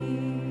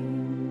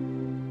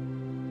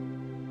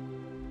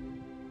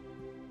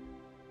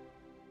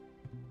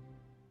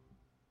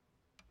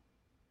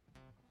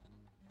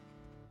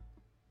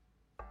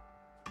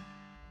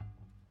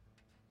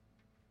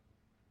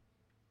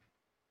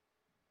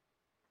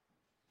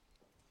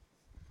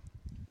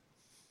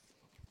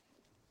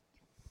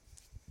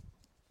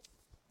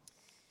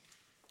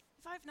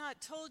I've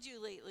not told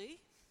you lately,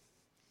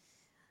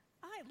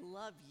 I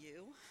love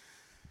you.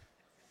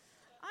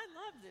 I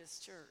love this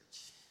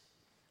church.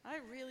 I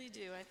really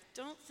do. I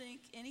don't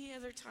think any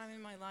other time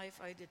in my life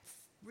I did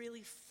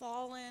really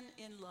fallen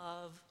in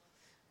love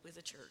with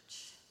a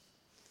church.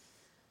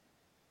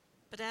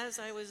 But as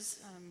I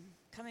was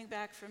coming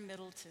back from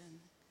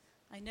Middleton,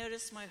 I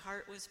noticed my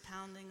heart was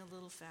pounding a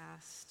little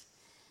fast.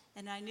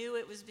 And I knew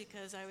it was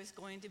because I was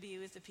going to be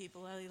with the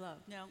people I love.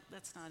 No,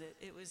 that's not it.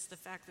 It was the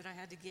fact that I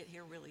had to get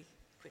here really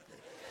quickly.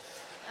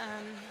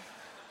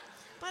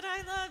 But I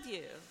love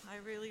you. I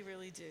really,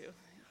 really do.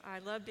 I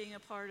love being a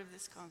part of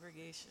this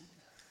congregation.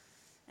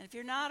 And if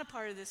you're not a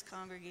part of this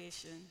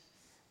congregation,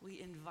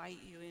 we invite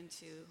you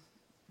into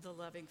the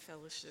loving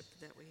fellowship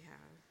that we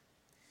have.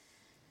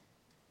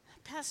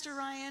 Pastor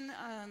Ryan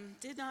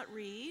did not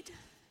read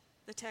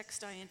the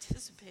text I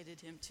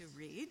anticipated him to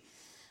read.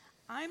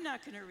 I'm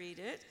not going to read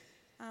it.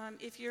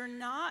 If you're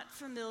not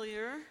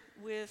familiar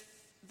with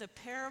the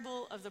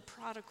parable of the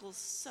prodigal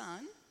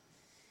son,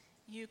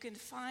 you can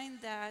find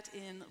that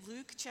in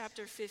Luke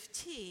chapter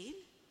 15,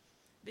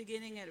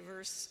 beginning at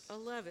verse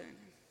 11.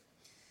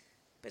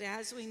 But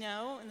as we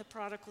know, in the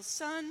prodigal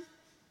son,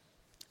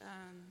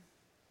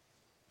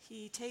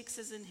 he takes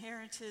his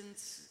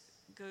inheritance,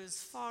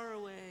 goes far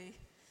away,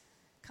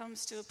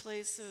 comes to a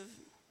place of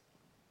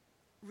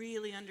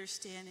really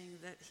understanding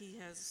that he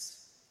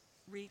has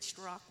reached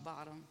rock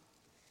bottom,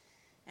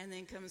 and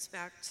then comes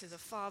back to the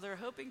father,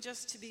 hoping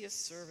just to be a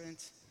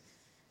servant,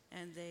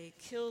 and they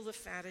kill the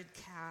fatted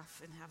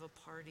calf and have a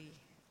party.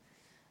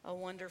 A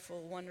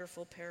wonderful,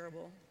 wonderful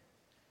parable.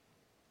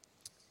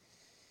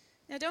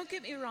 Now, don't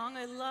get me wrong,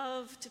 I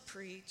love to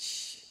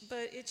preach,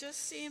 but it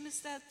just seems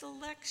that the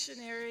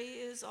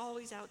lectionary is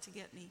always out to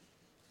get me.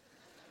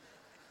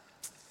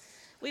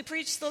 We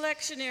preach the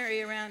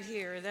lectionary around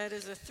here. That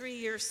is a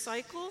 3-year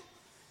cycle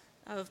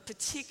of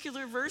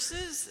particular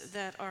verses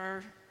that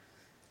are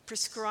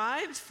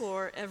prescribed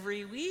for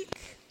every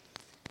week.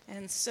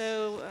 And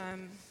so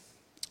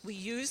we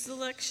use the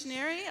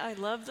lectionary. I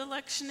love the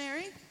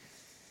lectionary.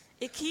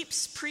 It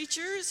keeps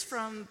preachers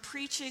from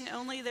preaching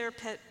only their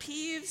pet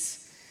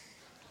peeves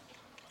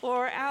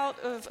or out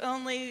of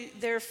only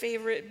their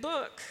favorite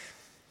book.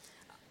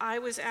 I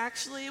was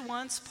actually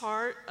once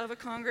part of a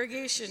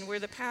congregation where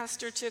the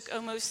pastor took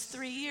almost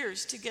 3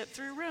 years to get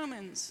through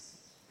Romans.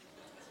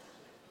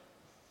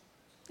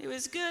 It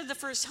was good the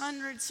first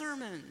 100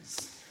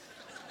 sermons.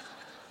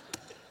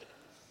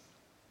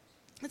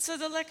 And so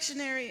the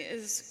lectionary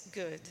is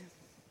good.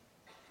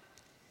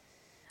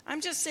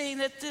 I'm just saying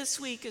that this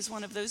week is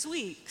one of those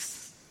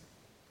weeks.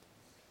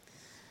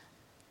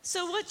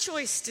 So what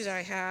choice did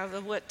I have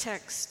of what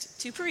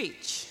text to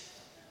preach?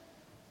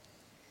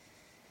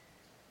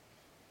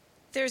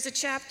 There's a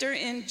chapter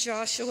in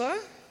Joshua.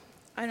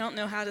 I don't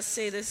know how to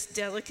say this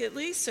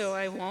delicately, so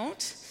I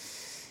won't.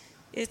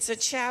 It's a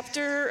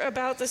chapter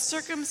about the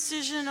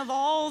circumcision of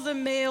all the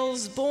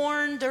males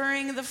born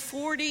during the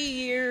 40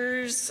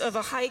 years of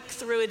a hike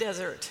through a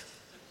desert,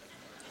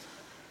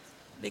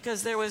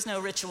 because there was no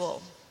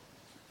ritual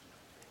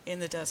in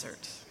the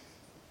desert.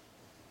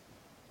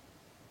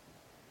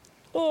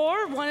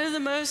 Or one of the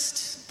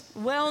most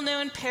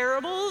well-known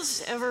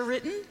parables ever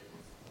written.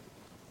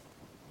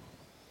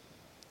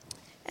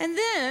 And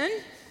then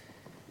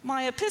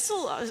my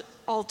epistle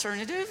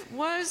alternative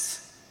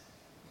was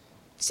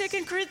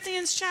 2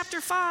 Corinthians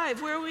chapter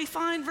 5, where we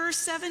find verse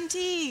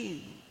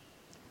 17,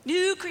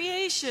 new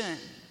creation,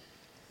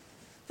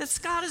 that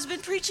Scott has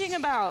been preaching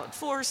about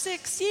for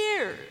 6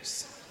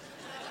 years.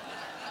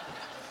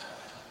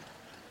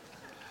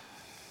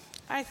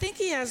 I think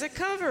he has it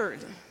covered.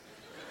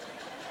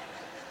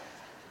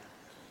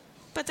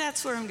 But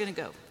that's where I'm going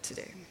to go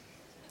today.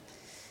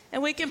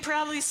 And we can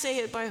probably say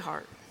it by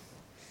heart.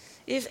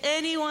 If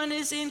anyone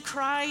is in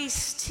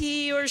Christ,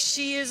 he or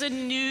she is a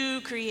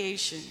new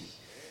creation.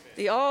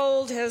 The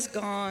old has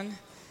gone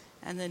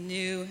and the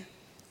new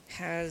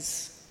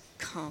has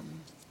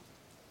come.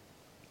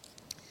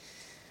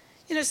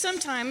 You know,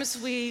 sometimes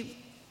we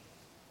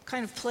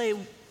kind of play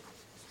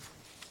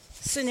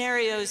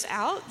scenarios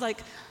out,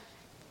 like,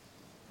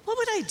 what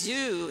would I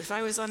do if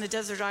I was on a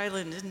desert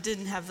island and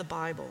didn't have the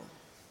Bible?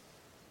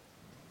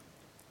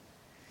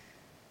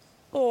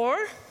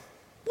 Or,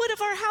 what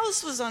if our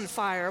house was on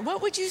fire?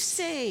 What would you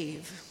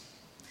save?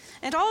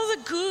 And all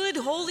the good,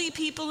 holy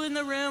people in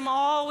the room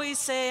always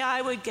say,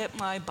 I would get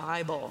my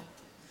Bible,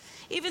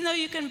 even though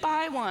you can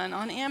buy one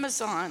on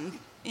Amazon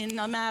in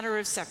a matter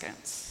of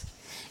seconds.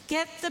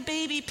 Get the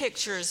baby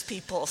pictures,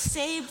 people.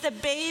 Save the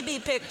baby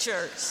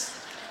pictures.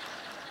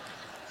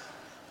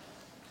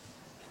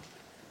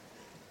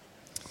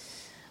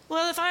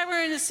 Well, if I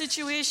were in a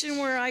situation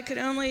where I could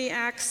only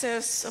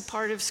access a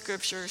part of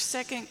Scripture,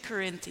 2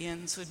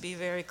 Corinthians would be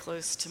very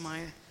close to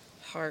my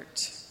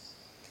heart.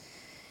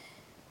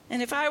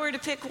 And if I were to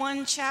pick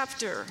one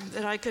chapter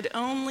that I could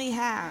only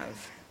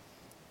have,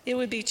 it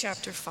would be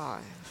chapter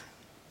 5.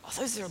 Oh,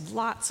 those are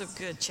lots of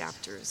good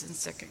chapters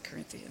in 2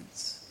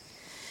 Corinthians.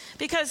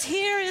 Because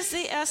here is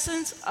the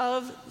essence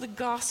of the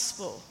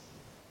gospel.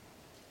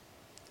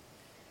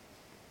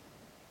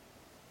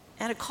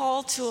 and a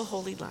call to a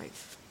holy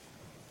life.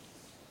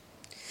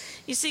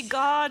 You see,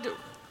 God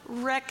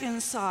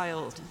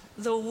reconciled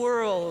the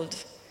world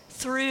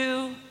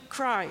through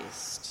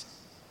Christ.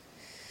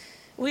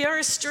 We are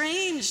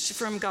estranged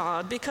from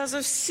God because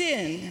of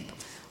sin.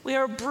 We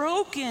are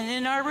broken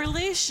in our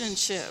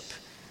relationship.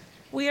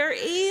 We are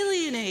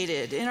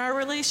alienated in our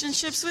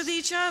relationships with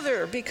each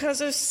other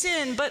because of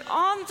sin. But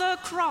on the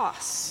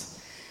cross,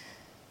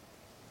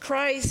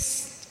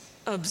 Christ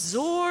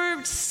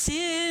absorbed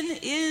sin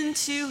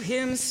into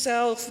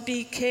himself,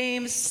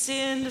 became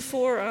sin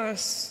for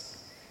us,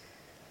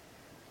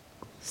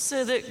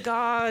 so that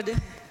God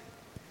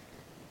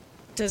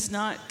does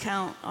not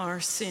count our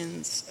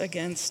sins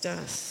against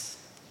us.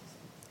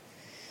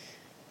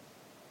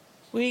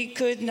 We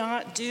could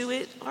not do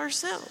it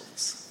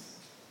ourselves.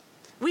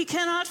 We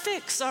cannot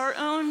fix our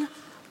own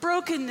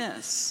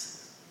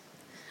brokenness.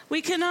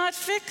 We cannot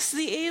fix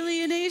the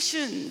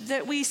alienation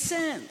that we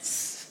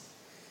sense.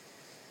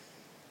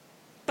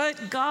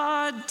 But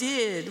God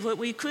did what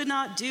we could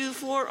not do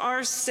for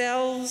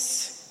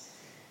ourselves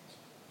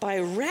by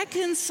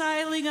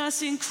reconciling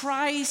us in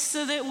Christ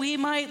so that we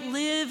might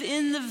live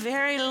in the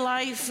very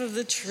life of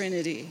the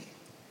Trinity.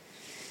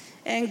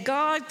 And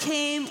God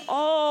came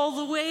all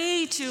the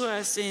way to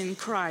us in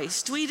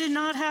Christ. We did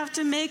not have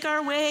to make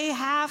our way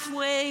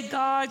halfway.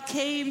 God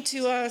came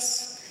to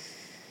us.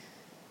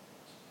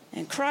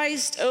 And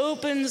Christ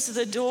opens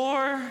the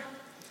door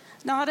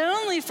not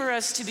only for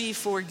us to be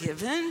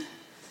forgiven,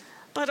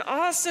 but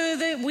also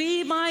that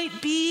we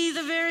might be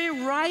the very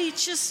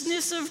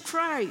righteousness of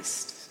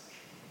Christ,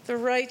 the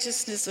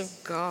righteousness of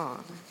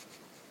God.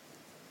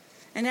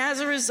 And as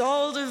a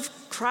result of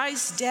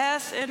Christ's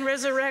death and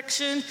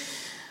resurrection,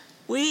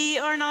 we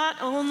are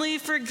not only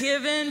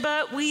forgiven,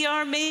 but we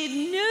are made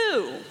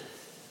new.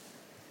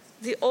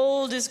 The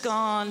old is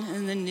gone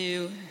and the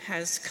new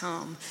has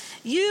come.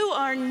 You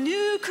are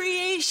new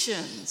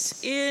creations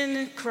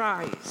in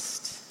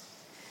Christ.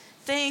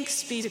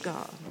 Thanks be to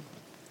God.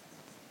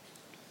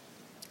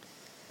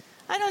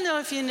 I don't know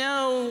if you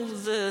know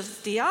the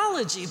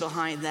theology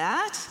behind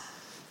that,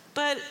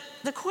 but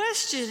the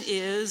question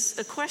is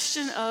a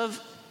question of,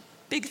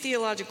 big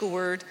theological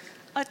word,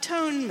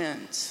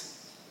 atonement.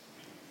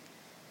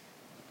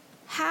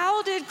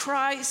 How did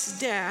Christ's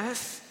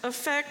death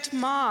affect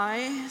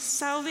my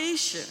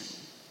salvation?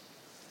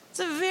 It's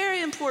a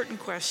very important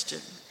question.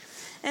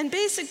 And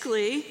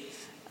basically,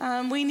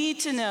 we need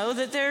to know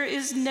that there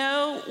is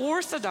no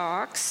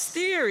orthodox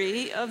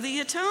theory of the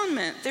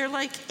atonement. There are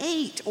like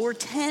 8 or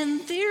 10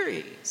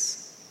 theories.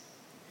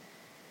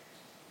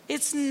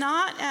 It's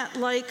not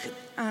like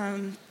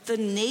the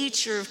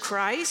nature of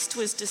Christ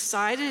was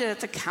decided at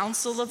the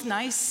Council of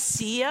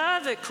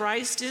Nicaea, that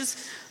Christ is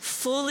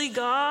fully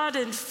God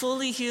and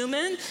fully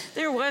human.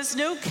 There was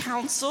no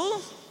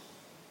council.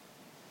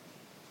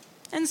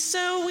 And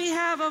so we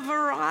have a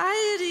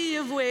variety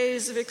of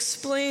ways of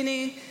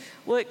explaining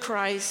what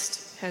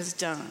Christ has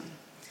done.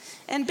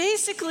 And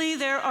basically,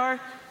 there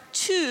are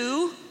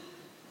 2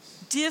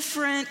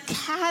 different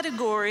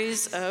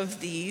categories of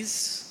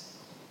these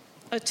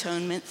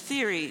atonement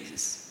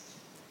theories.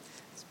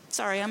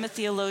 Sorry, I'm a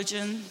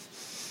theologian.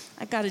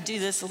 I've got to do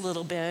this a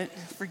little bit.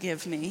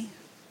 Forgive me.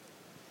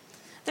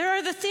 There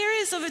are the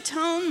theories of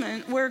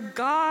atonement where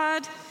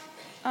God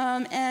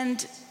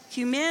and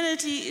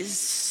humanity is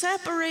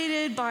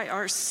separated by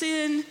our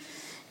sin,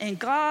 and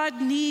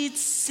God needs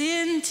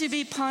sin to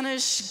be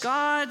punished.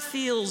 God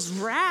feels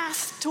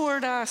wrath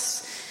toward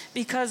us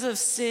because of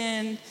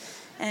sin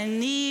and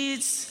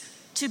needs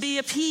to be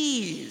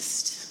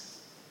appeased.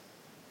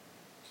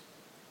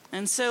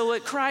 And so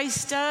what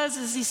Christ does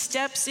is he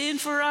steps in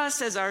for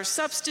us as our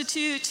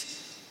substitute,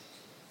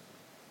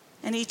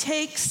 and he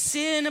takes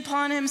sin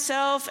upon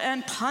himself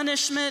and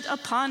punishment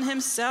upon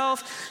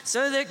himself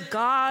so that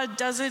God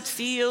doesn't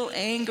feel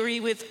angry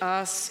with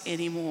us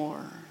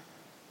anymore.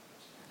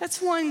 That's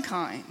one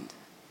kind.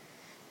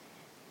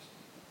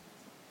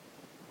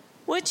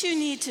 What you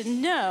need to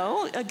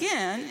know,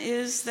 again,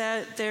 is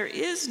that there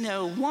is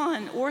no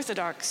one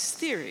orthodox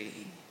theory.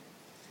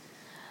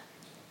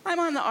 I'm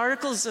on the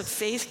Articles of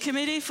Faith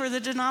Committee for the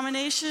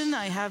denomination.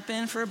 I have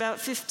been for about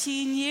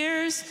 15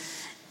 years.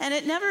 And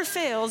it never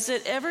fails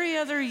that every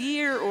other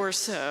year or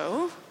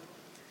so,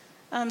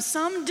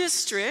 some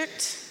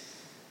district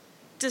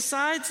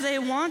decides they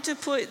want to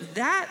put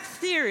that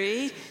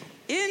theory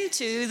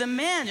into the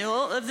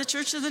manual of the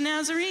Church of the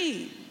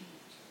Nazarene.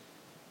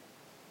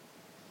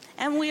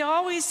 And we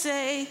always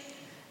say,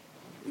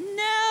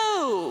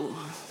 no.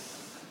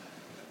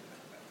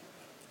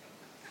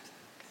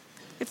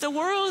 If the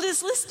world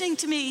is listening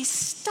to me,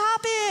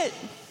 stop it.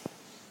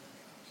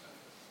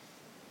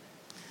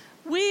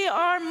 We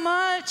are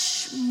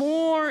much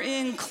more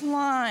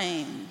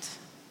inclined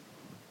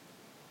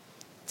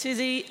to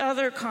the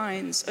other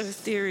kinds of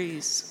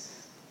theories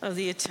of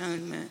the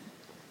atonement,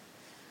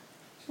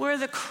 where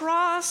the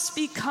cross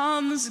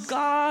becomes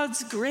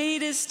God's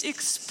greatest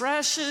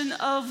expression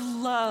of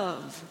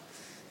love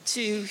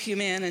to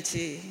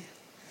humanity.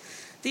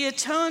 The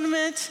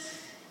atonement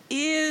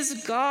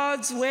is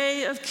God's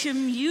way of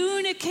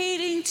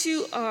communicating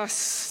to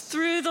us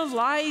through the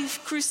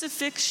life,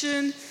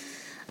 crucifixion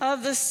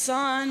of the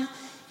Son.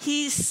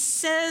 He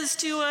says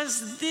to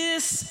us,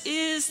 this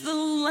is the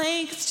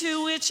length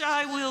to which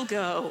I will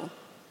go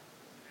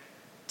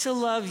to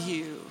love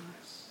you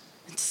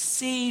and to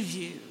save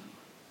you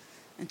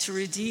and to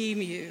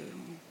redeem you.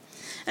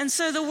 And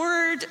so the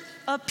word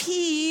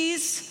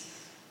appease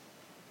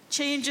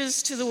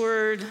changes to the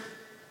word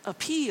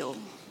appeal.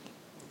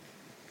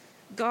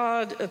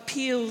 God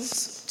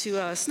appeals to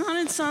us, not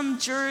in some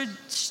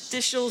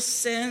judicial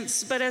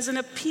sense, but as an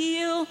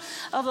appeal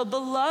of a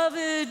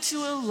beloved to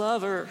a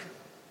lover.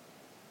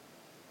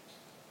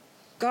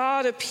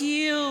 God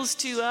appeals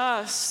to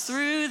us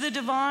through the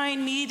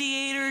divine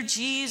mediator,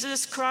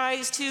 Jesus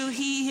Christ, who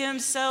he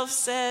himself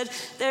said,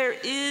 there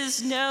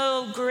is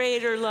no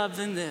greater love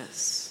than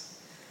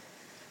this,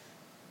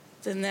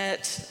 than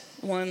that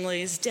one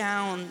lays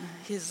down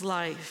his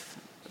life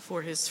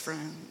for his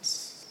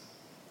friends.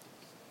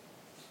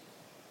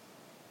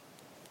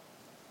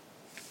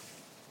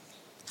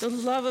 The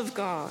love of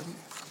God.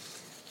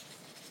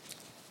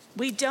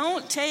 We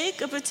don't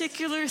take a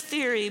particular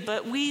theory,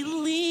 but we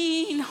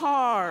lean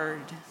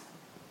hard.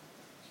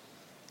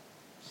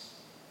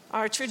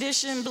 Our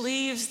tradition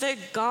believes that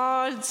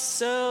God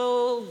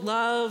so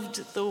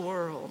loved the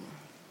world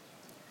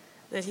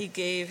that he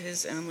gave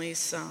his only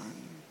Son.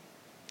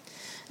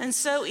 And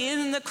so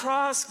in the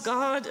cross,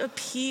 God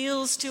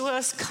appeals to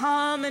us,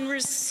 come and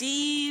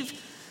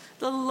receive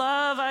the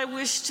love I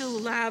wish to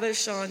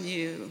lavish on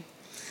you.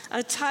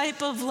 A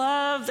type of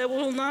love that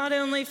will not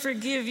only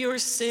forgive your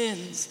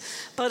sins,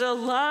 but a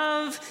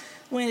love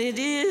when it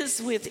is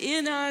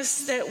within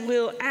us that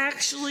will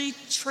actually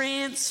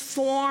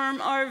transform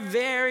our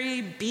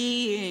very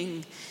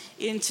being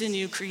into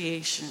new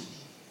creation.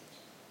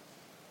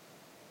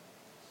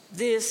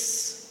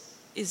 This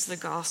is the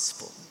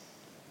gospel.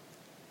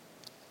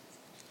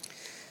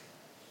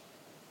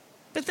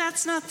 But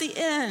that's not the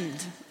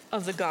end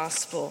of the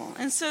gospel.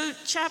 And so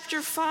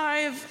chapter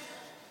 5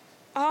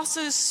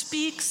 also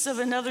speaks of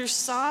another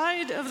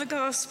side of the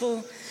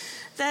gospel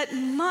that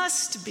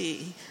must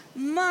be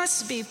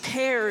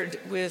paired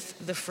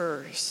with the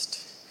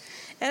first.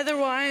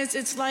 Otherwise,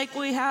 it's like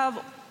we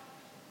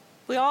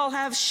all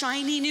have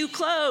shiny new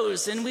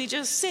clothes and we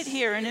just sit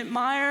here and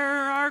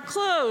admire our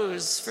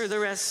clothes for the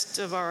rest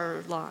of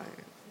our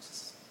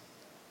lives.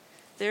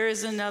 There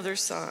is another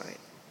side.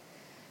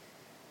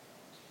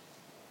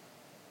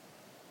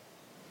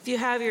 If you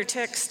have your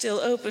text still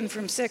open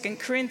from 2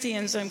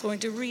 Corinthians, I'm going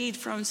to read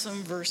from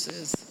some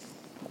verses.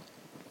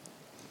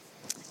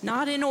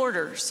 Not in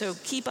order, so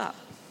keep up.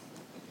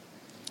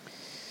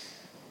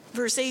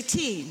 Verse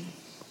 18.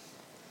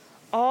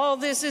 All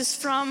this is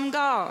from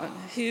God,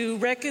 who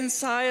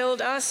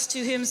reconciled us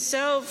to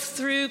himself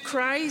through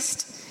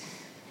Christ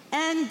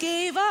and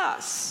gave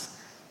us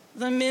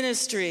the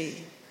ministry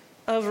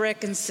of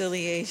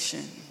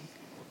reconciliation.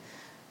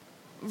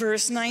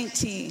 Verse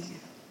 19.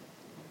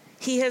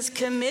 He has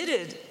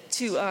committed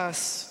to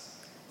us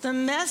the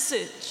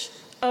message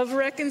of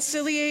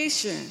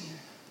reconciliation.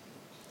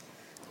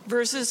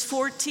 Verses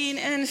 14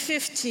 and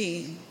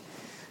 15.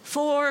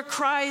 For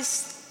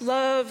Christ's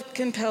love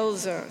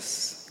compels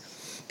us,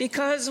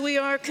 because we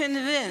are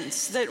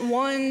convinced that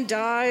one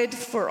died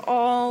for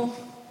all,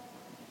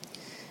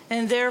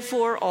 and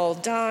therefore all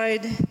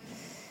died.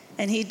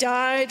 And he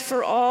died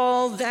for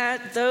all,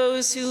 that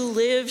those who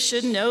live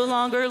should no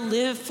longer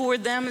live for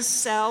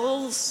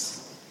themselves,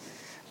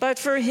 but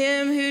for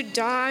him who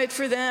died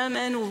for them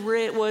and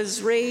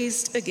was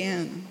raised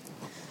again.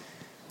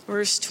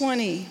 Verse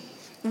 20,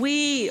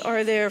 we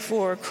are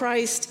therefore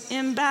Christ's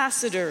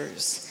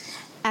ambassadors,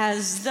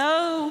 as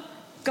though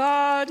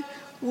God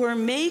were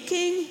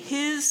making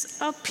his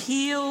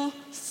appeal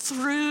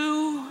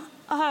through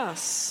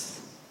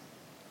us.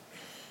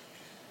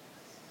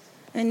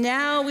 And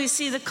now we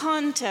see the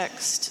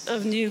context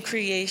of new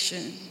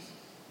creation.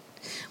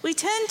 We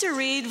tend to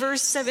read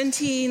verse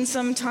 17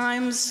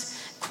 sometimes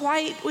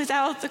quite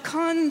without the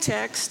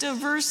context of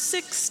verse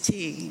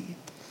 16.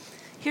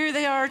 Here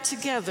they are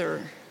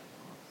together.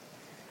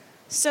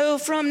 So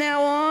from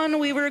now on,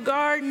 we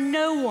regard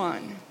no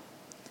one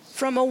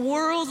from a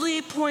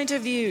worldly point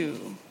of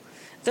view.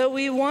 Though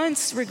we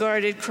once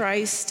regarded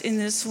Christ in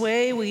this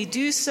way, we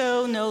do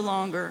so no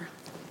longer.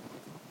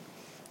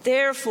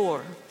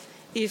 Therefore,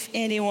 if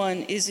anyone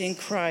is in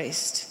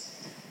Christ,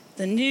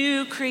 the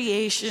new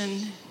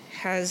creation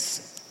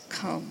has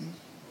come.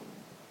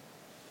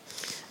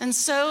 And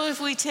so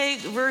if we take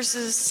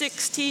verses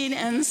 16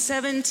 and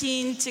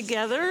 17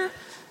 together,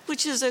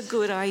 which is a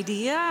good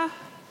idea,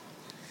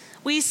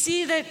 we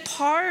see that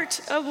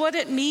part of what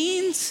it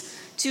means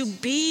to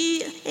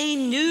be a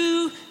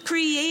new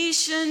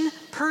creation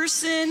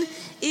person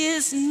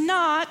is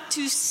not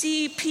to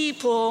see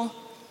people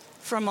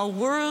from a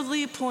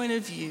worldly point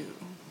of view.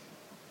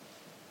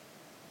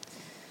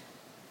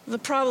 The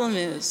problem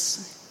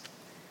is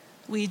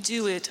we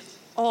do it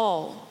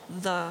all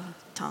the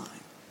time.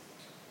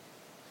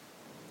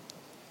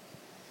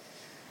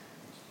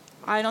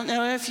 I don't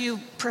know if you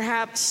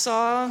perhaps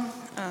saw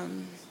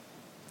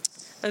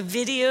a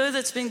video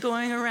that's been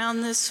going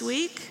around this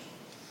week.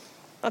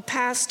 A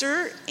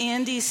pastor,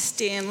 Andy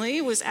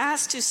Stanley, was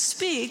asked to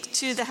speak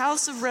to the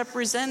House of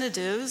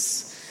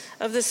Representatives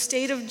of the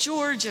state of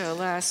Georgia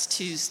last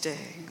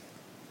Tuesday.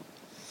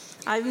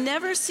 I've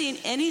never seen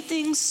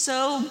anything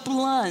so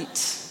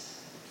blunt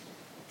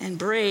and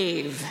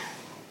brave.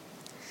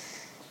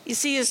 You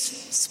see, his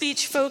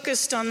speech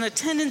focused on the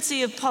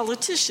tendency of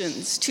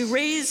politicians to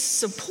raise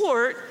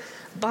support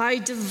by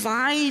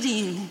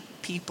dividing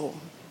people.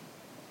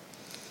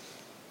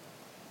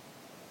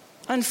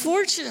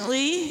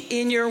 Unfortunately,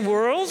 in your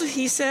world,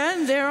 he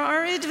said, there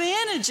are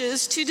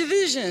advantages to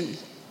division.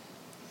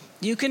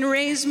 You can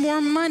raise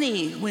more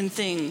money when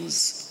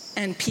things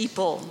and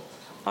people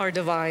are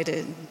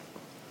divided.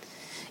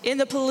 In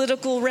the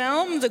political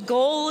realm, the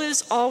goal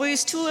is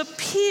always to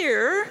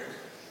appear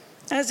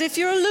as if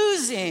you're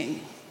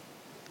losing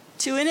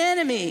to an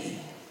enemy,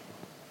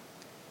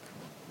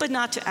 but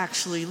not to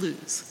actually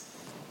lose.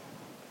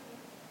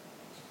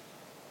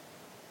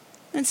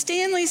 And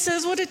Stanley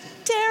says, what a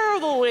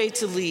terrible way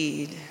to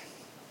lead.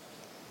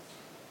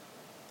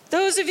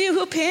 Those of you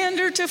who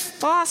pander to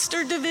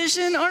foster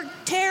division are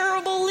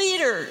terrible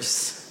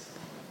leaders.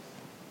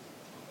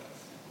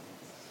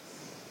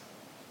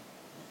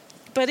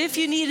 But if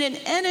you need an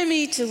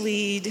enemy to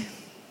lead,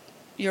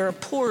 you're a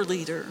poor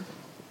leader.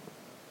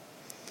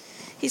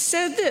 He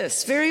said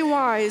this, very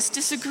wise,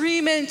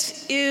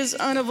 disagreement is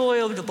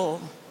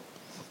unavoidable,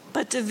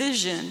 but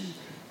division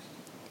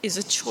is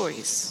a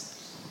choice.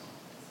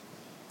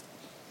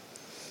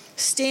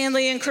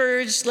 Stanley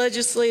encouraged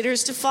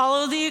legislators to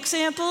follow the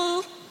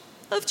example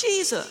of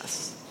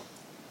Jesus.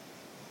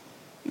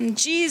 And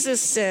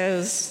Jesus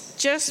says,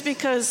 just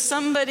because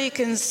somebody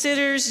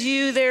considers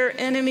you their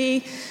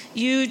enemy,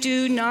 you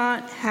do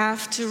not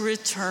have to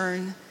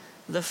return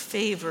the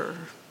favor.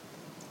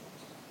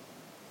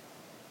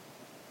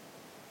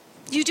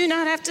 You do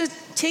not have to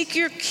take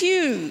your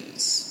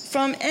cues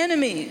from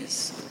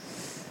enemies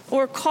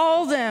or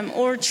call them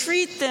or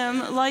treat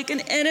them like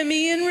an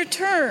enemy in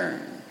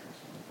return.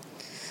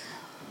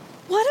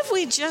 What if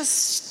we just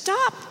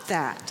stopped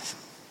that?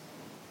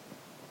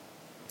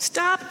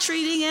 Stop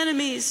treating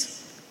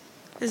enemies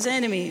as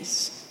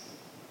enemies.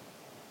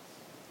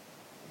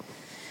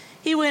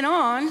 He went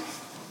on,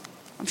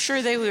 I'm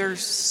sure they were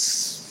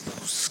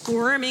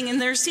squirming in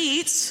their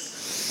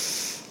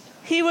seats.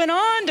 He went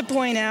on to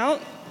point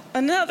out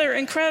another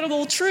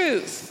incredible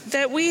truth,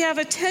 that we have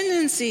a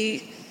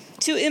tendency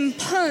to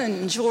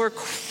impugn or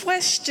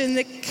question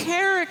the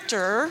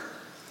character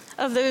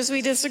of those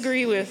we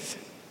disagree with.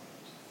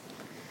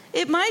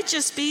 It might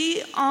just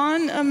be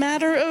on a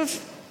matter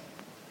of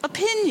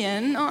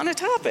opinion on a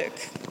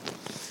topic.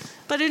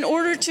 But in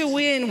order to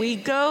win, we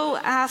go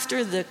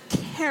after the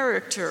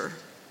character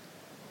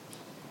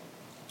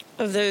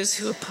of those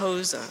who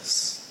oppose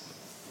us.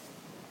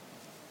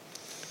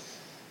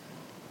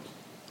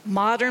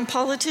 Modern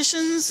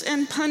politicians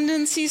and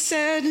pundits, he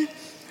said,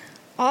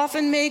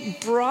 often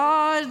make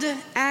broad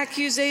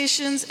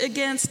accusations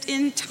against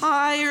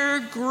entire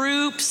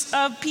groups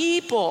of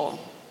people,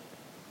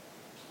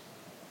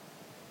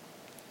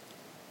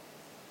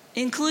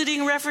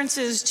 including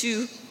references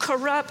to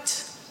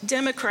corrupt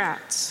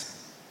Democrats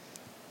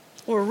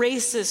or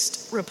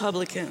racist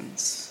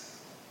Republicans.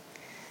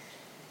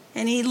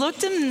 And he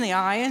looked him in the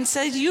eye and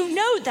said, you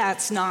know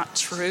that's not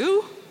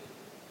true.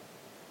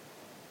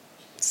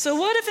 So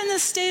what if in the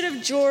state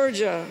of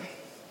Georgia,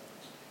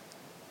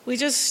 we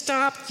just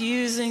stopped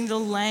using the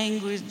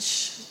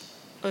language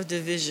of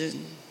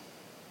division?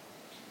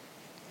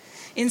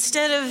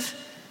 Instead of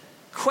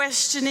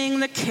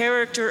questioning the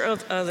character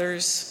of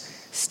others,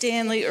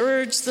 Stanley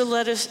urged the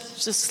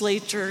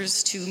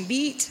legislators to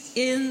meet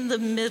in the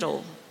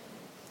middle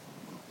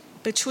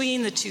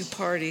between the two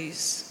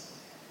parties,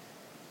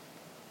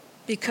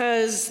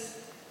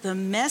 because the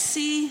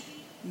messy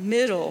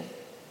middle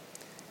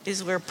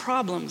is where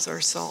problems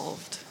are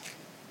solved.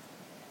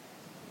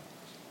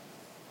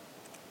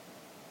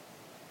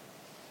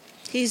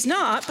 He's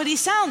not, but he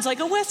sounds like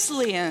a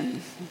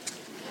Wesleyan.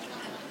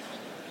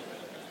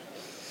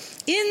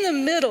 In the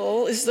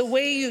middle is the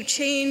way you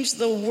change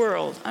the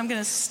world. I'm going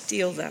to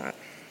steal that.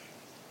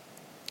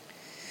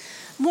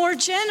 More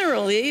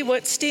generally,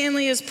 what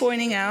Stanley is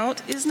pointing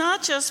out is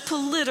not just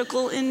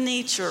political in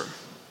nature.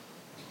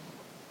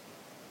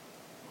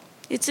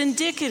 It's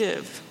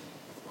indicative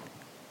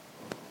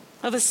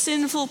of a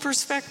sinful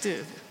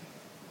perspective.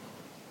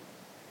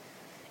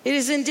 It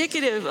is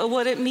indicative of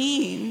what it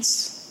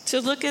means to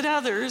look at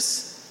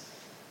others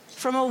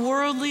from a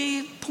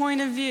worldly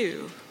point of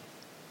view.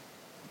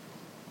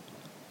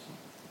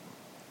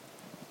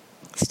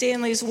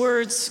 Stanley's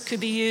words could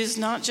be used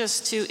not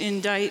just to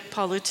indict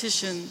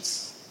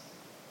politicians,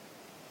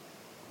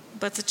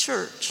 but the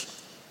church.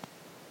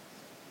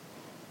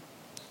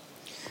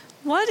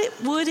 What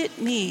would it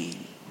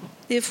mean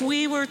if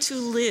we were to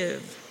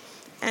live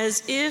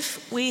as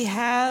if we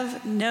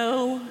have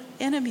no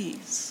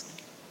enemies?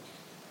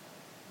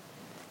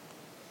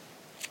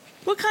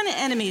 What kind of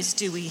enemies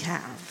do we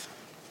have?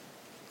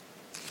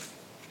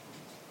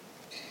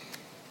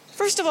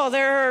 First of all,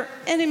 there are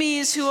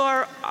enemies who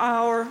are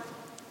our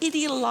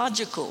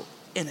ideological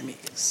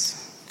enemies.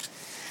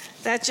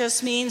 That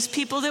just means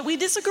people that we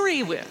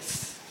disagree with,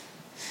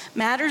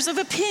 matters of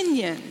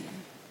opinion.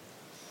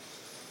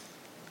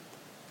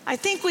 I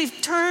think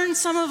we've turned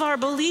some of our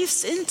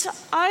beliefs into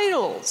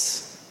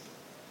idols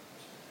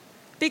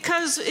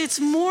because it's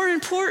more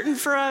important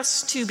for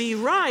us to be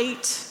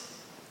right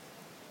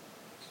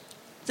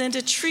than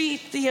to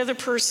treat the other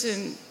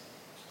person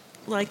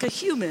like a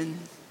human.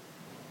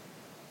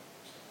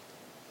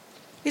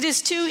 It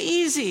is too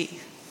easy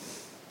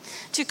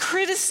to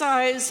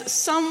criticize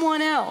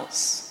someone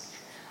else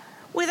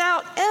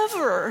without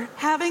ever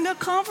having a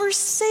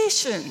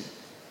conversation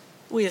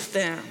with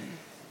them.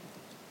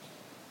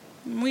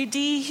 We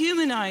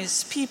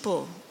dehumanize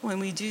people when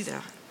we do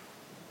that.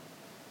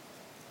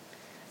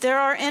 There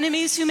are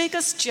enemies who make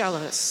us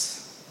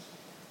jealous.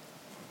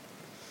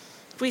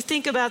 If we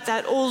think about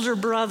that older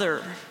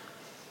brother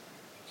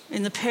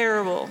in the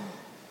parable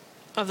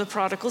of the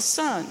prodigal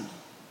son,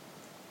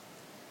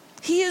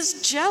 he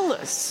is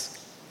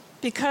jealous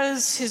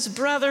because his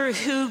brother,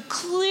 who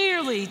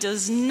clearly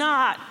does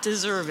not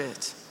deserve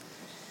it,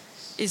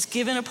 is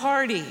given a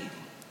party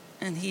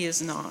and he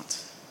is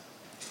not.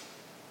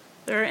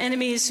 There are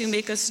enemies who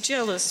make us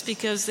jealous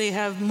because they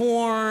have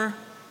more,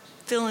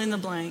 fill in the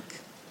blank,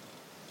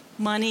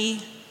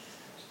 money,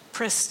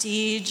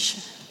 prestige,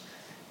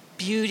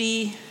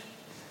 beauty,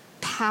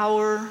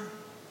 power.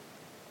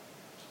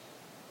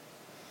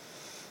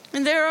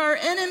 And there are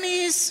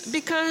enemies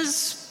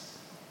because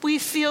we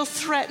feel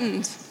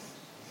threatened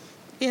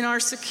in our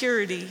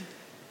security.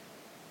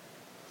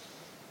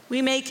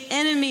 We make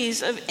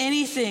enemies of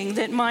anything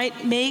that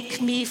might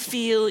make me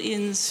feel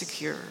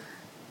insecure.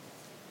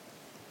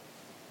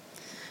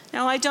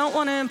 Now, I don't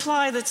want to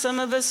imply that some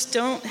of us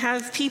don't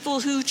have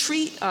people who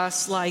treat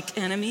us like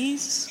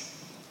enemies,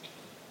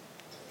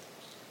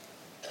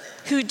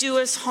 who do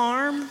us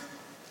harm,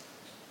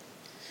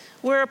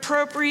 where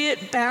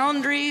appropriate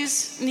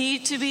boundaries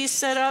need to be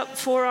set up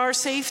for our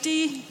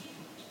safety.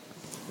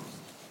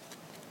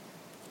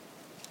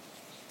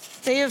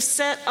 They have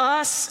set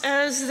us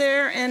as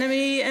their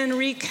enemy and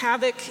wreak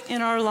havoc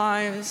in our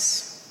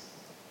lives.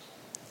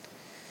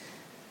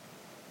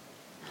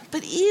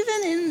 But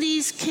even in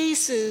these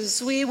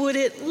cases, we would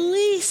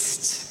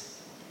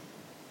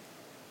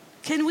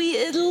can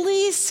we at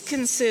least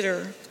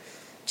consider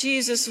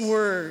Jesus'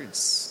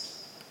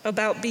 words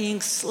about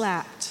being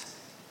slapped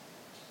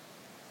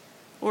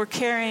or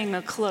carrying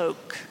a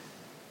cloak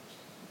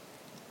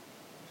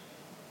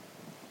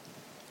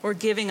or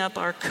giving up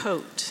our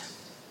coat?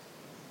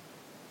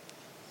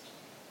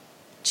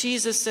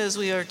 Jesus says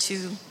we are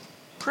to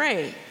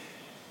pray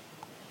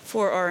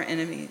for our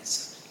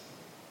enemies.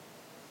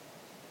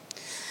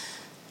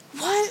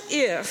 What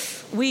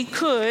if we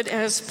could,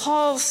 as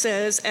Paul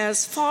says,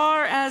 as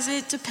far as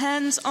it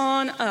depends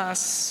on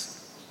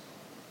us,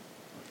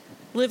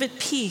 live at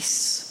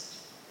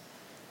peace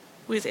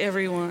with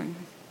everyone?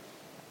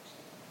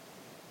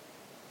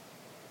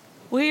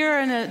 We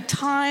are in a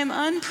time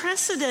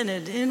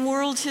unprecedented in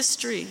world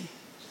history.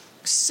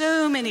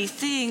 So many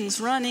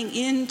things running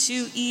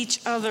into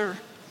each other,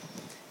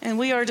 and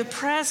we are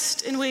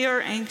depressed and we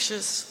are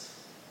anxious.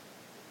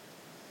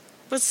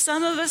 But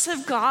some of us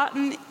have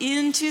gotten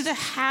into the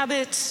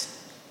habit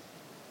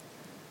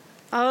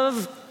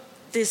of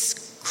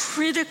this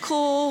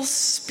critical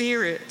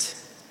spirit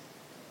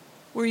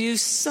where you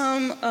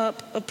sum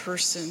up a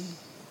person.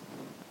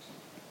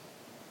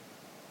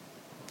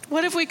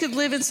 What if we could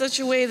live in such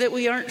a way that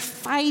we aren't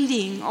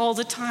fighting all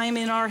the time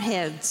in our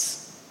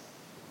heads?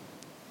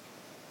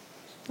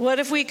 What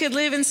if we could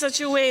live in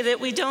such a way that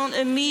we don't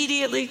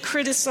immediately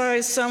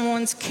criticize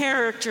someone's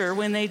character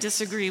when they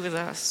disagree with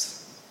us?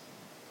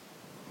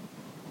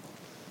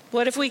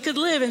 What if we could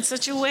live in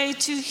such a way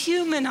to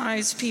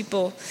humanize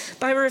people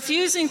by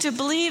refusing to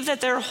believe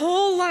that their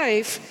whole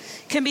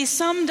life can be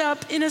summed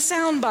up in a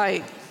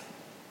soundbite?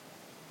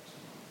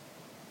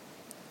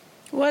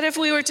 What if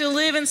we were to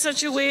live in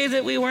such a way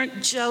that we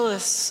weren't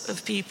jealous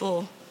of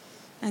people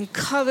and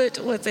covet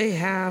what they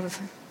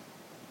have?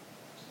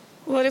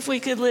 What if we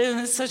could live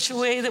in such a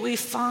way that we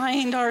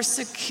find our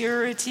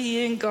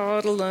security in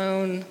God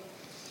alone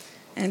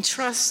and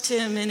trust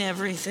Him in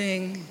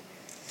everything?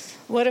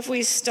 What if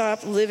we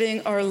stop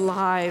living our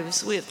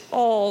lives with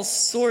all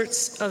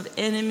sorts of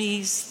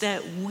enemies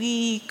that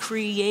we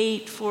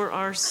create for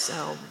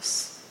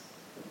ourselves?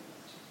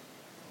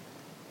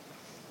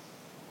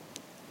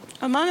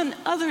 Among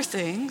other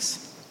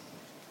things,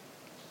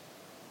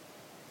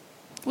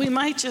 we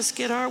might just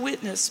get our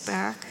witness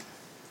back.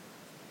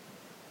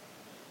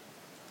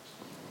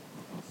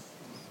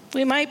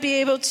 We might be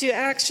able to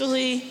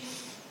actually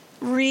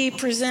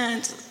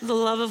represent the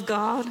love of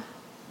God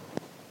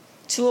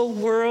to a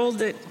world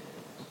that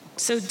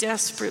so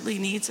desperately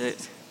needs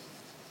it.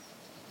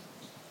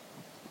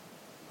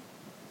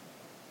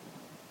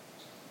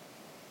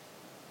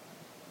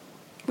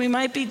 We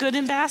might be good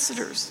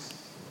ambassadors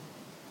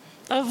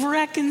of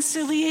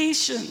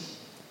reconciliation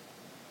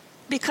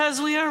because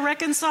we are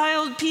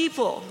reconciled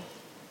people.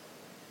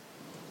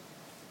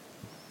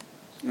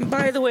 And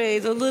by the way,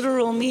 the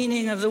literal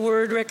meaning of the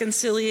word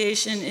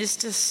reconciliation is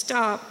to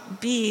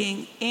stop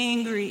being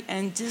angry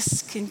and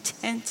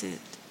discontented.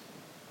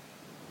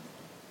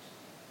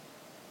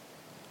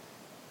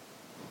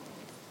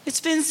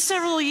 It's been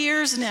several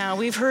years now.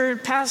 We've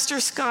heard Pastor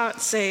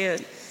Scott say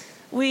it.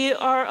 We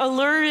are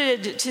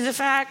alerted to the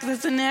fact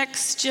that the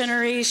next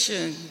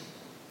generation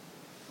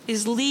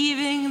is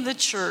leaving the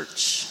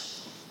church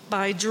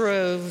by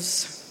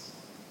droves.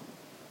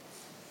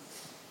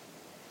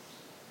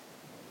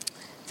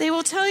 They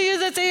will tell you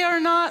that they are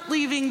not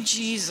leaving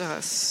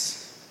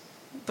Jesus,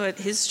 but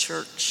his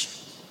church.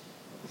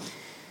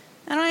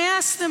 And I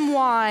ask them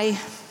why.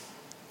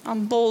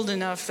 I'm bold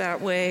enough that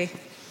way.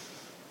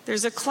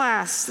 There's a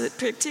class that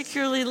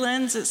particularly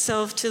lends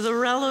itself to the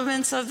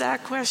relevance of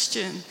that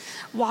question.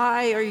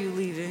 Why are you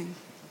leaving?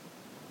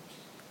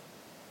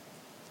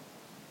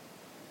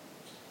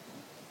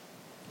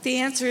 The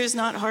answer is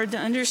not hard to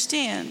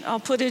understand. I'll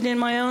put it in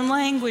my own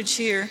language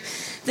here.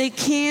 They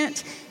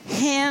can't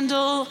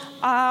handle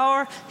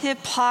our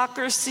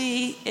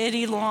hypocrisy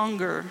any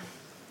longer.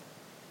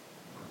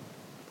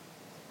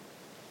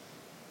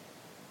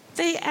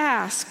 They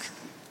ask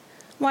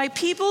why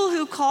people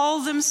who call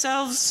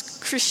themselves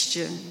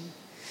Christian,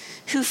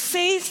 who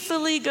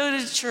faithfully go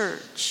to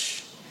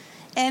church,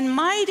 and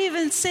might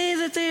even say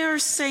that they are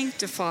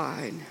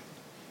sanctified,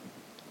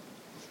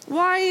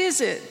 why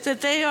is it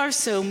that they are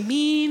so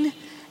mean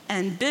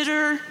and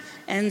bitter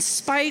and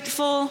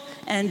spiteful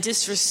and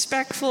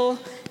disrespectful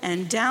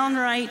and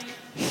downright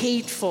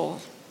hateful?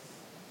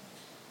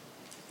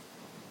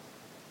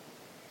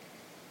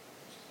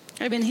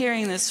 I've been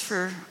hearing this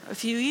for a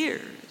few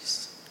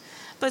years,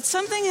 but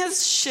something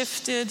has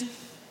shifted,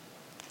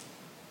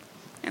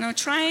 and I'm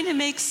trying to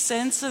make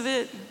sense of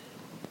it.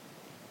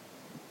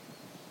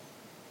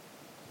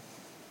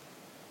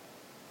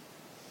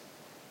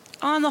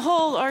 On the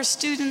whole, our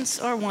students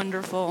are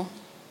wonderful.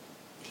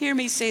 Hear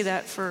me say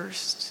that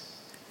first.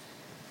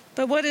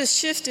 But what has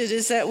shifted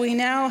is that we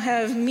now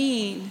have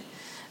mean,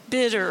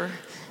 bitter,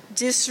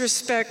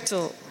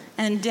 disrespectful,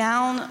 and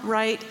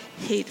downright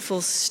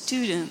hateful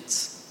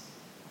students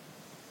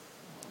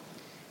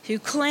who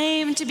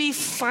claim to be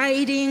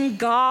fighting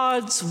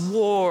God's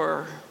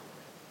war.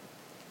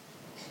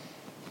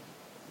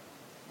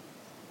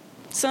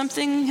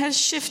 Something has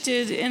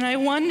shifted, and I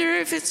wonder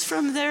if it's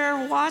from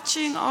their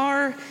watching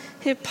our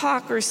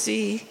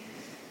hypocrisy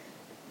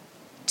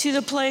to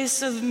the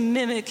place of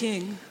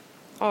mimicking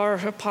our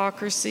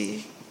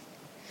hypocrisy,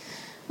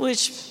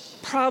 which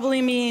probably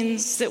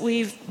means that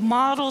we've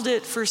modeled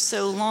it for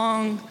so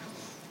long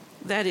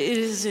that it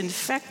has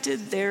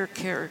infected their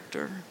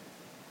character.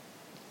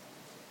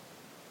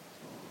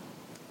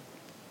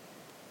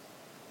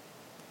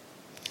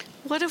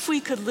 What if we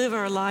could live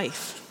our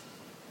life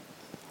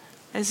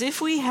as if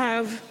we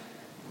have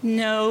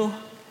no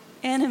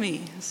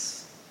enemies?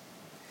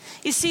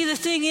 You see, the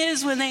thing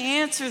is, when they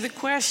answer the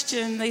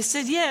question, they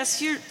said,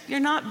 yes, you're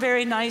not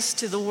very nice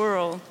to the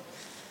world.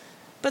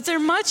 But they're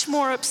much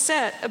more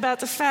upset about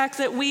the fact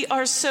that we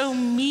are so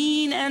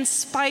mean and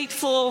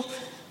spiteful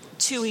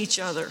to each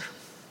other.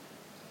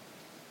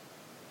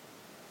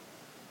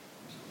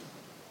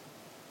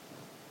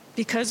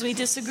 Because we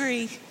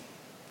disagree,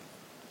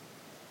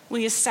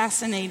 we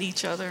assassinate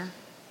each other.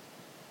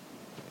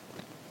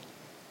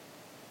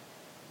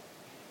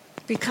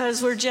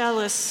 Because we're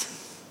jealous,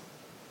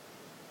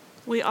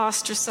 we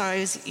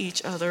ostracize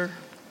each other.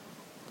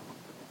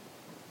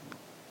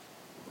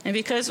 And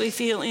because we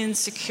feel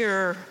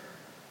insecure,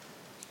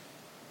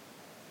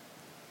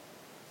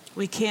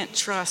 we can't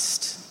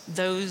trust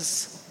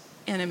those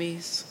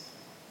enemies.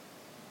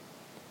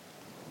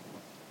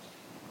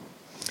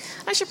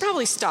 I should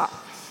probably stop,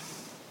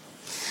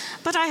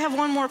 but I have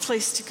one more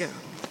place to go.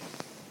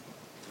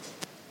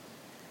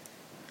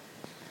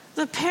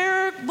 The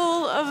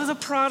parable of the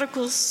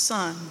prodigal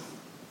son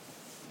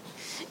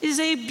is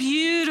a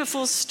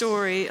beautiful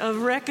story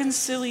of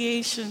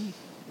reconciliation,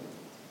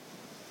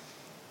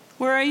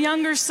 where a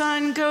younger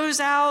son goes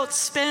out,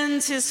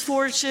 spends his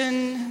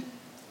fortune,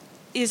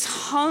 is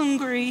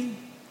hungry,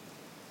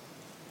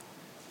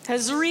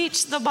 has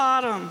reached the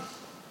bottom,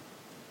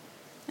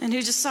 and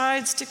who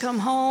decides to come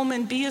home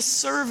and be a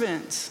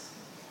servant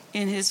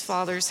in his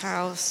father's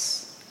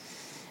house.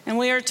 And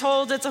we are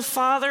told that the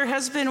father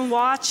has been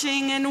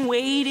watching and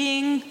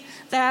waiting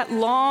that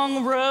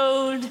long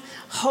road,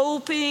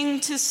 hoping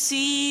to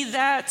see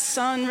that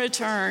son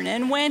return.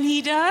 And when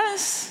he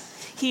does,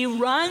 he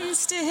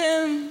runs to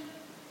him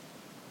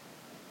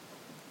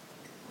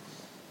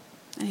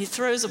and he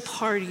throws a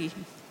party.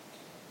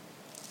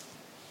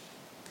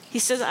 He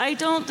says, I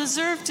don't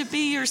deserve to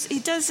be yours. He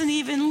doesn't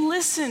even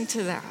listen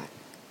to that.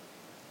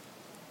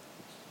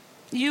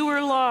 You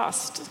were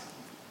lost,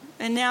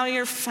 and now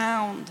you're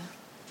found.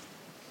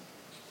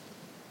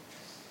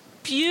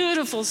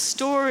 Beautiful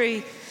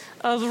story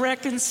of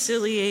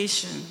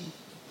reconciliation.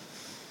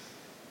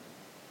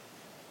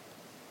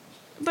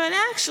 But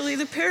actually,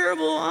 the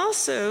parable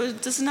also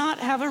does not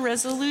have a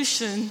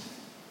resolution.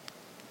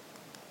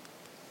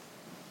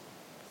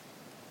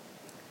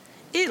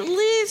 It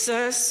leaves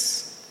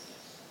us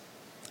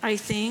I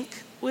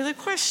think, with a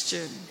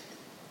question.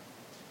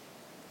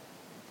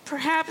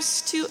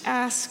 Perhaps to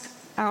ask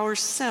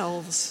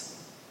ourselves,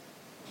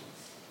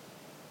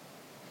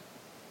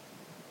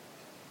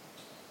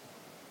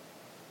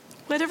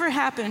 whatever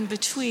happened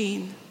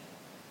between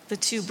the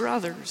two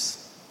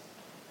brothers?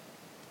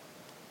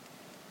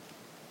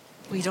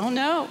 We don't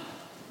know.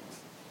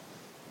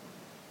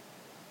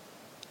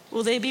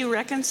 Will they be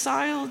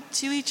reconciled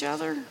to each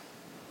other?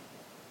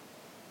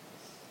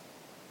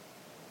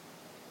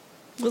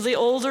 Will the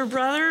older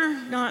brother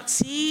not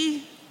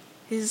see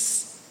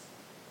his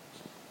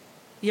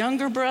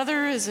younger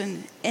brother as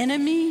an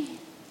enemy?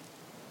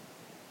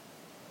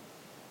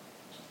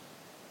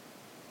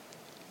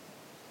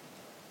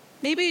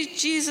 Maybe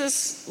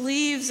Jesus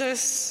leaves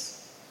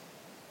us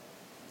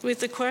with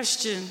the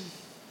question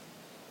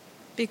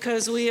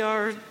because we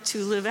are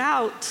to live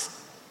out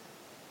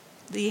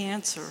the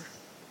answer.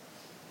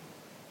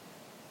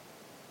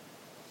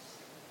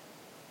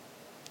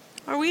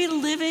 Are we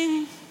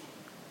living,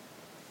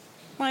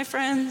 my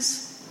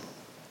friends,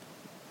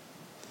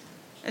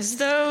 as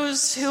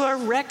those who are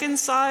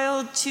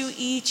reconciled to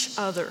each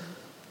other?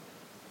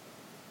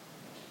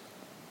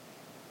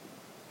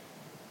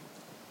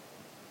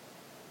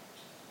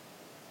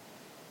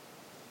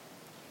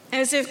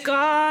 As if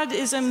God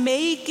is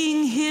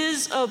making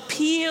his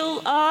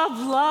appeal of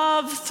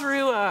love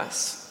through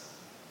us.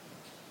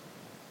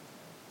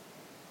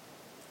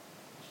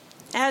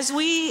 As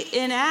we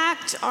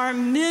enact our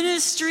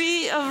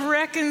ministry of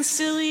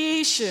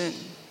reconciliation,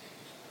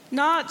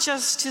 not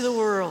just to the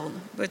world,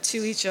 but to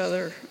each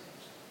other.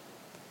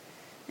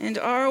 And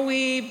are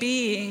we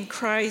being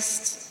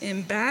Christ's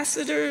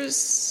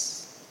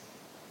ambassadors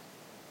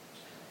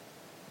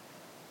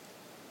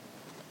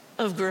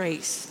of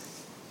grace?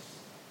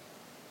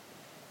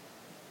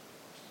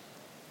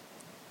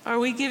 Are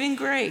we giving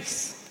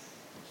grace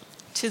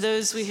to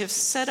those we have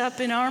set up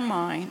in our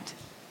mind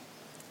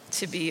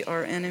to be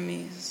our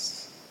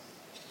enemies?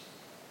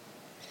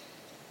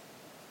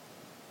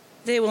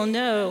 They will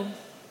know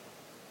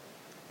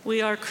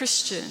we are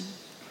Christian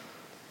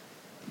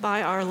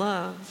by our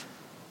love.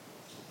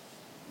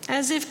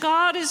 As if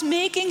God is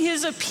making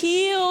his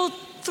appeal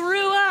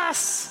through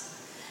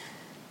us,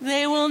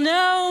 they will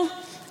know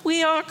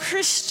we are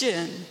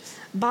Christian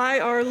by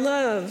our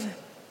love.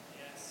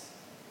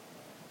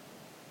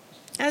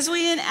 As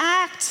we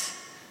enact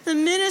the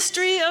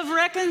ministry of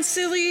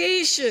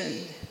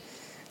reconciliation,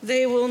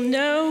 they will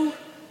know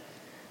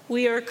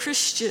we are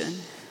Christian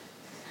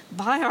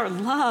by our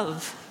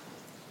love.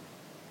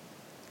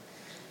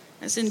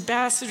 As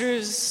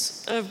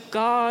ambassadors of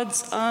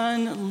God's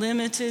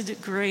unlimited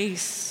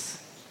grace.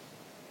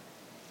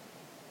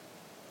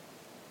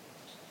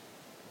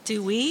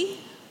 Do we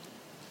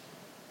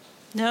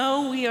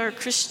know we are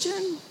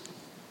Christian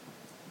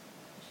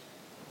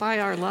by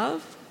our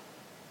love?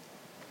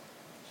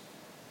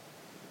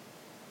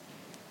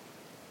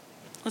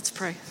 Let's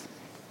pray.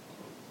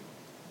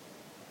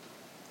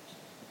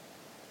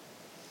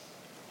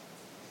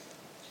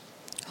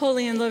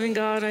 Holy and loving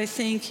God, I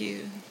thank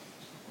you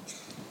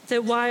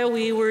that while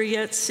we were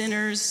yet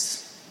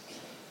sinners,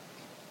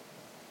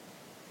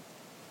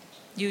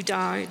 you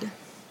died.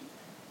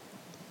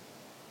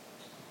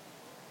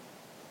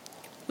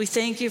 We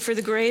thank you for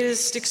the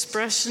greatest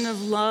expression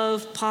of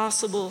love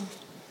possible,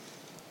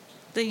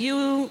 that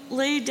you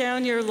laid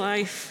down your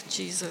life,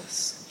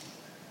 Jesus,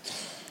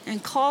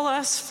 and call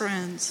us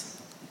friends.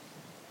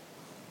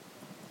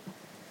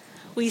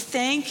 We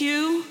thank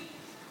you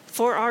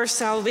for our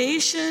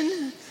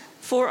salvation,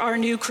 for our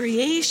new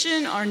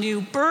creation, our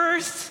new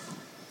birth,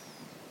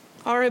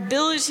 our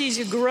ability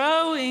to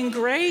grow in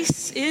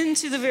grace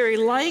into the very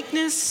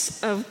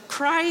likeness of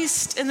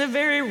Christ and the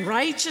very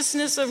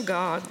righteousness of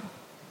God.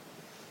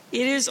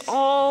 It is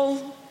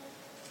all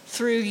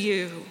through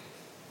you.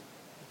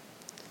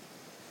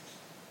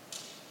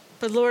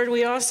 But Lord,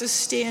 we also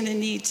stand in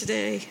need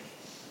today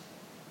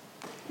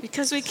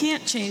because we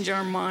can't change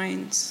our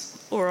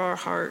minds or our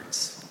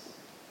hearts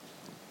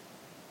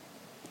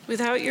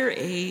without your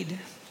aid,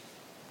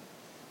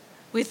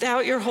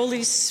 without your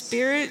Holy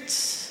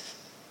Spirit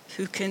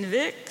who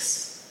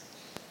convicts,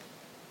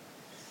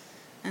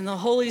 and the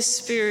Holy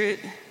Spirit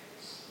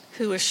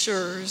who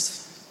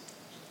assures.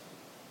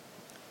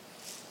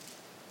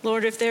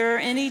 Lord, if there are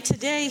any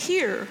today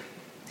here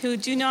who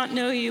do not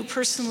know you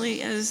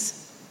personally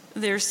as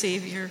their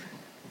Savior,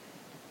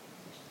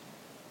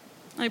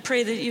 I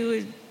pray that you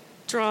would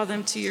draw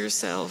them to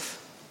yourself.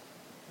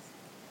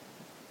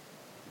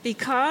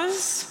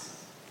 Because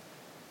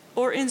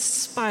or in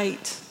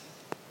spite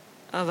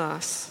of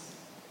us.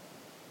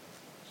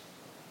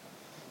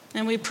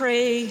 And we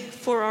pray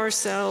for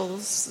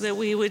ourselves that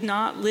we would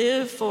not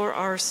live for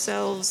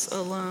ourselves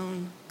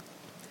alone,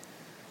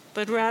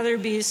 but rather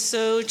be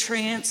so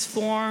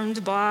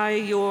transformed by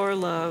your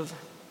love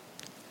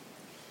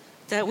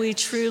that we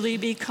truly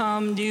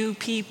become new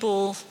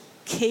people,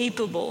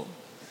 capable,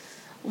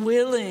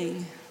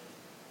 willing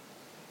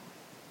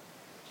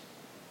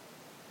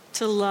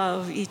to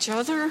love each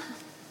other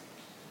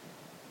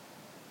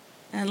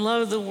and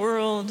love the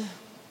world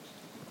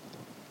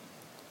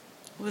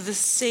with the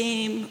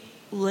same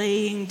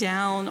laying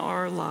down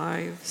our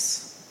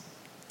lives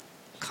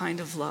kind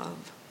of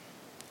love.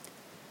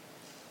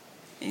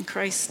 In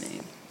Christ's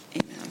name,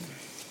 amen.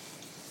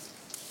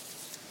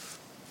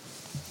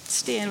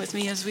 Stand with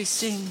me as we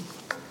sing.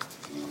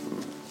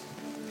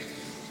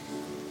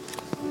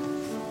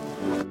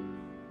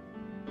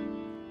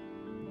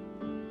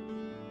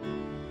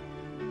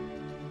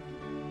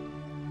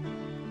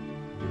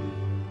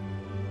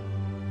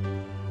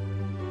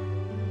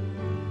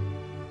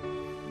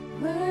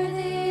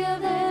 Worthy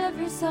of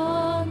every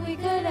song we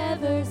could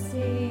ever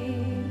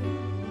sing,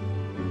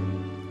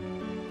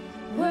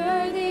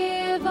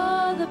 worthy of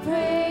all the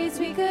praise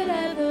we could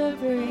ever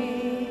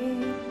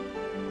bring,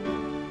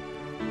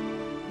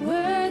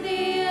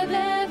 worthy of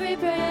every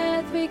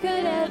breath we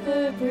could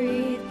ever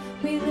breathe,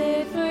 we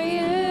live for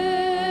you.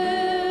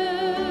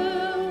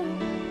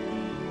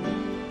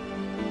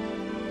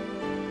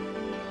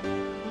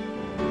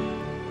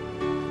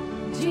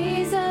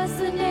 Jesus,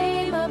 the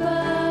name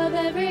above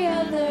every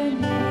other name.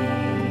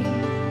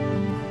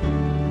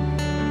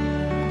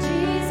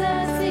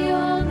 Jesus, the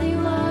only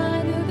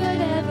one who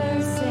could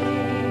ever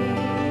save.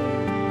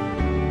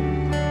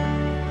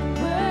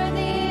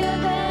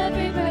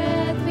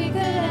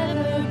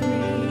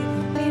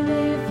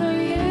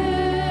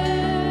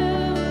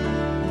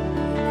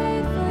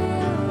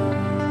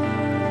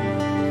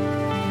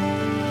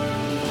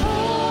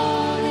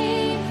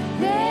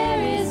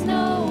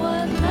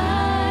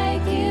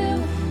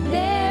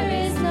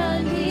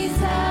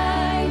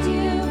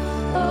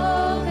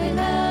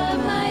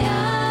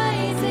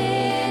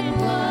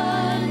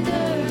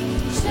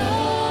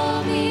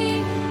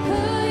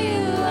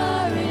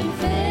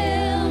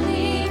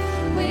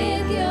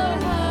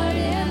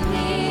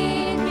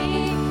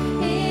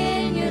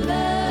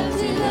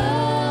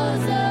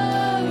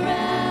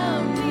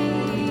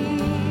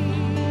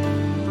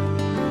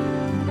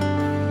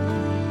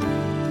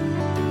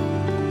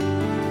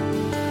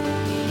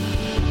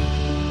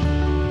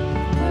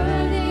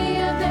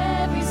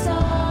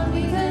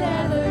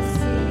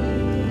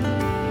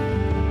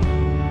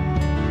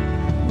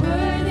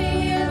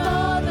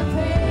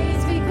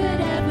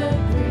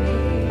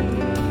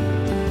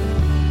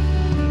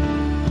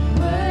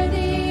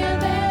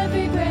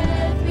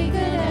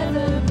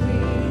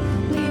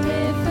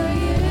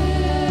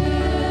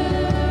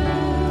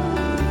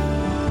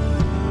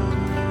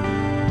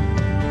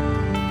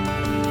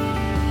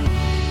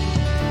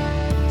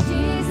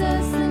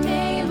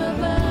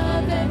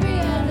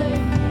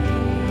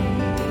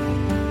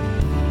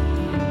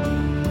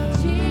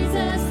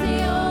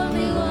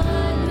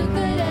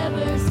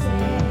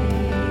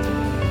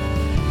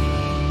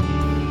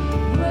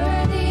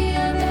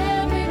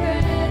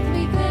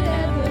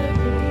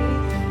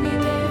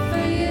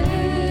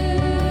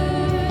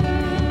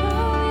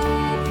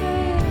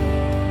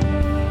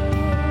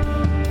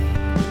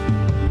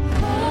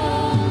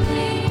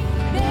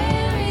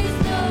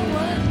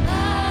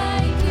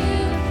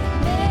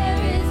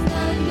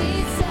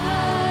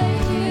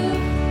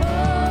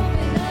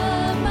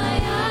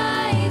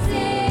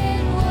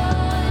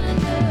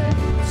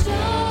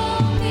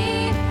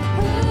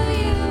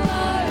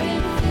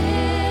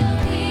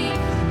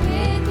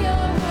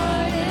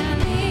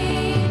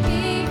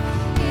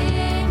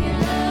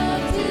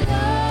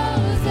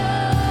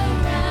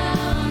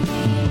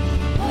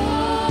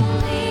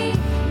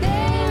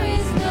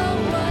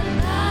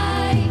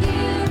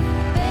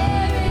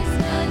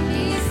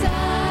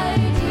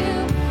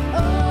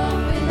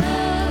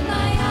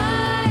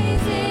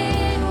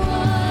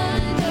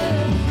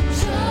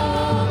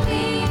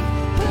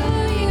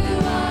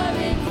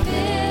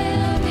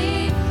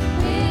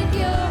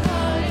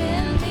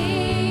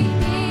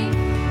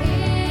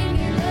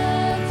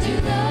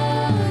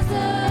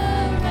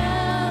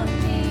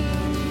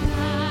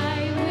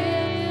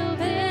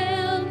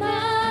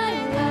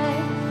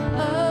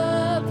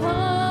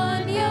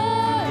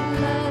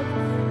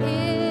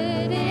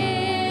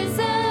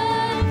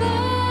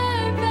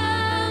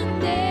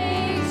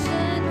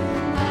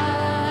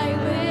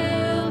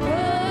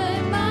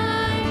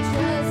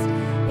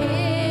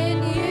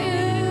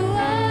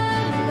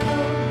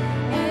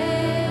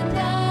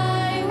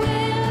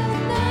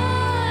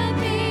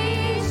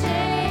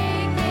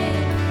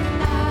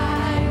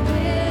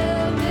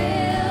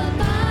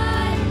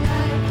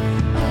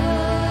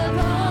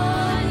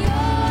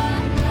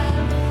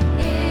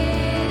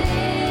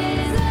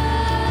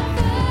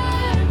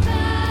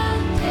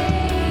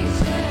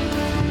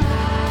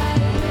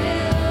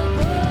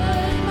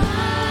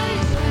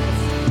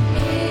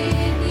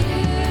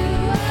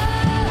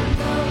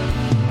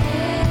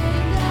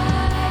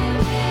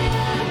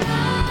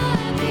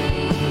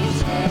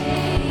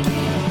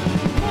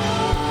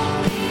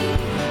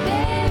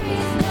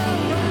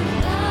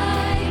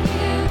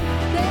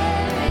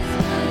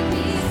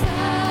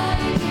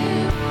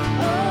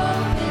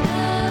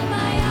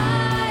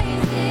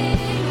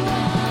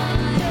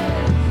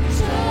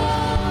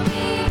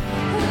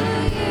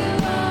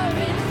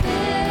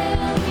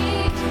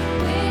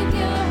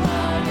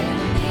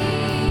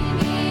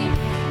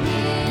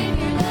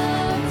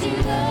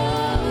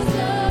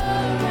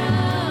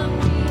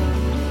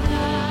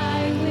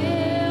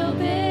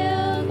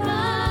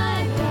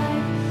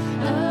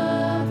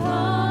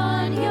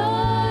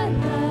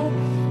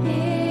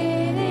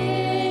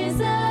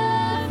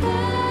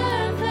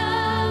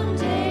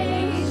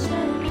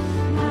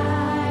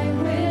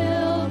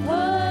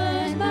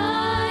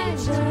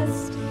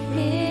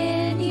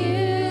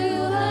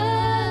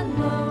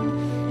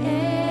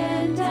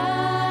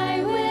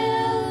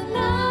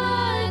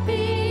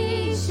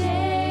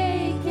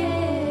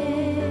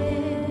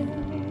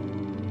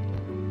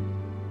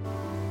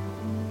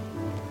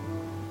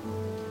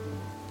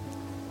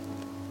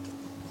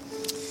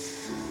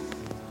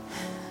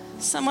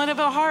 somewhat of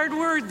a hard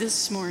word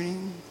this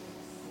morning.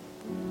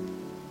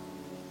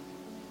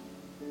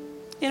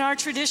 In our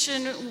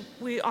tradition,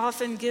 we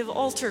often give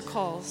altar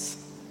calls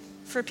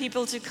for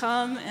people to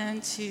come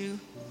and to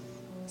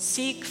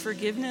seek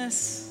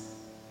forgiveness,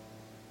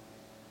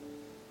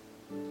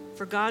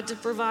 for God to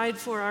provide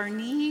for our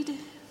need.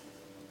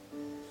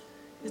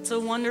 It's a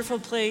wonderful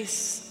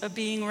place of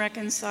being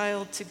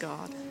reconciled to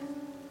God.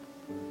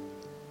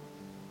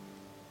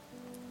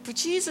 But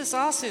Jesus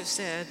also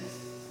said,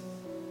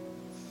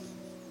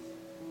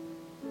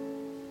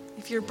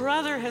 if your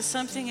brother has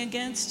something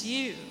against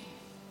you,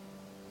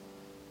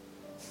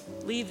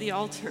 leave the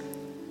altar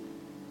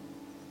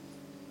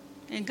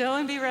and go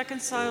and be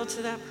reconciled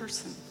to that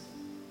person.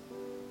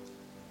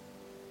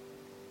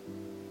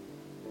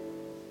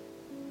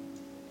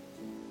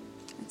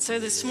 And so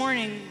this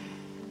morning,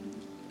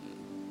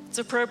 it's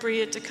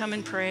appropriate to come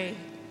and pray,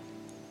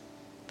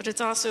 but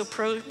it's also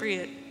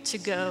appropriate to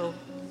go,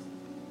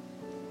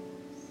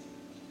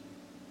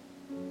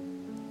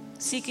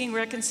 seeking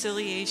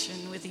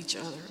reconciliation with each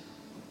other.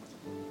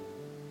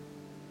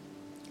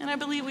 And I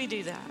believe we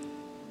do that.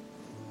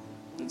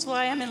 That's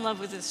why I'm in love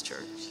with this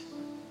church.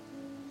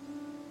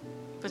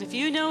 But if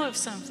you know of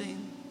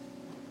something,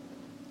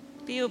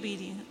 be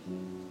obedient.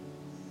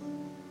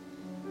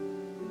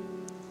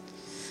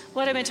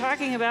 What I've been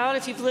talking about,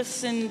 if you've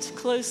listened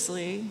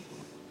closely,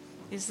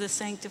 is the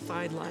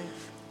sanctified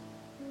life.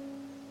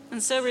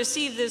 And so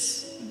receive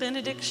this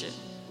benediction.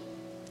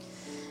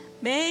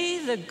 May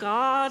the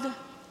God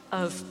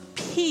of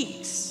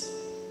peace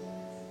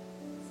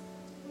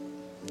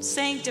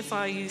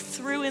sanctify you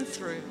through and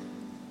through.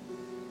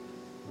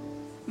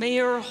 May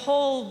your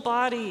whole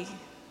body,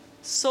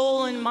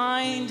 soul, and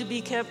mind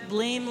be kept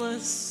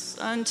blameless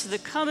unto the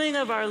coming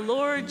of our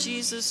Lord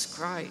Jesus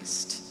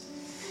Christ.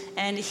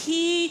 And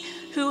he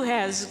who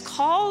has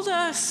called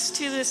us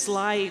to this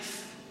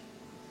life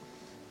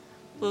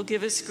will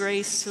give us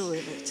grace to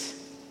live it.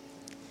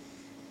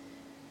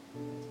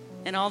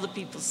 And all the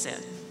people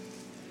said,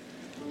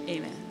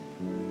 amen.